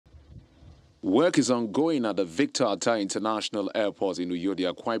Work is ongoing at the Victor Attah International Airport in Uyo, the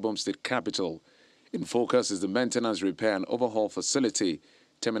Akwa Ibom State capital. In focus is the maintenance, repair and overhaul facility,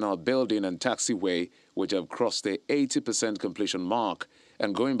 terminal building and taxiway, which have crossed the 80% completion mark,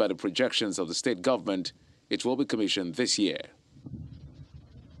 and going by the projections of the state government, it will be commissioned this year.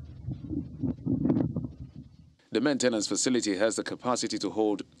 The maintenance facility has the capacity to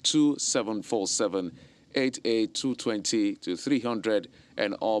hold two 747 8A220-300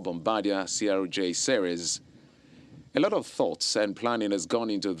 and all Bombardier CRJ series. A lot of thoughts and planning has gone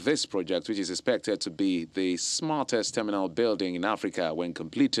into this project, which is expected to be the smartest terminal building in Africa when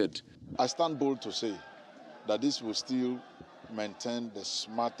completed. I stand bold to say that this will still maintain the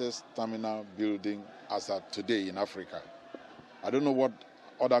smartest terminal building as of today in Africa. I don't know what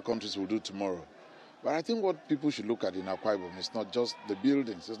other countries will do tomorrow, but I think what people should look at in Akwa Ibom is not just the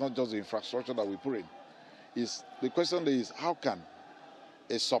buildings, it's not just the infrastructure that we put in. The question is, how can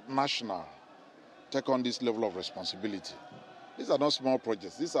a subnational take on this level of responsibility? These are not small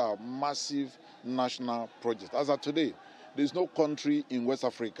projects. These are massive national projects. As of today, there is no country in West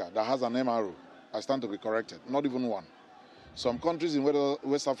Africa that has an MRO. I stand to be corrected, not even one. Some countries in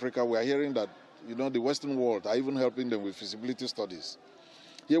West Africa, we are hearing that, the Western world are even helping them with feasibility studies.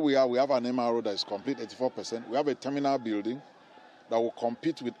 Here we have an MRO that is complete 84%. We have a terminal building that will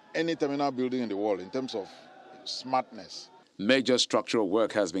compete with any terminal building in the world in terms of smartness. Major structural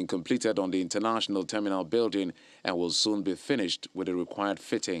work has been completed on the international terminal building and will soon be finished with the required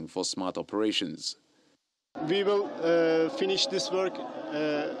fitting for smart operations. We will finish this work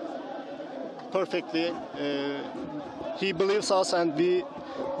perfectly. He believes us, and we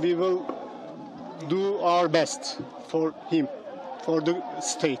will do our best for him, for the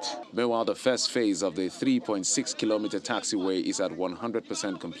state. Meanwhile, the first phase of the 3.6-kilometer taxiway is at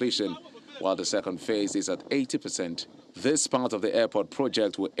 100% completion, while the second phase is at 80%. This part of the airport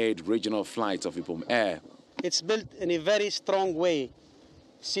project will aid regional flights of Ibom Air. It's built in a very strong way.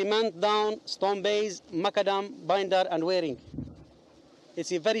 Cement down, stone base, macadam, binder and wearing.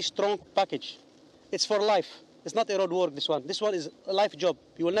 It's a very strong package. It's for life. It's not a road work, this one. This one is a life job.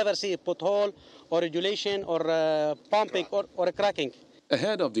 You will never see a pothole or regulation or pumping or a cracking.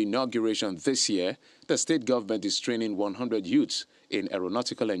 Ahead of the inauguration this year, the state government is training 100 youths in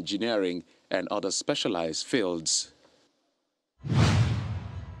aeronautical engineering and other specialized fields.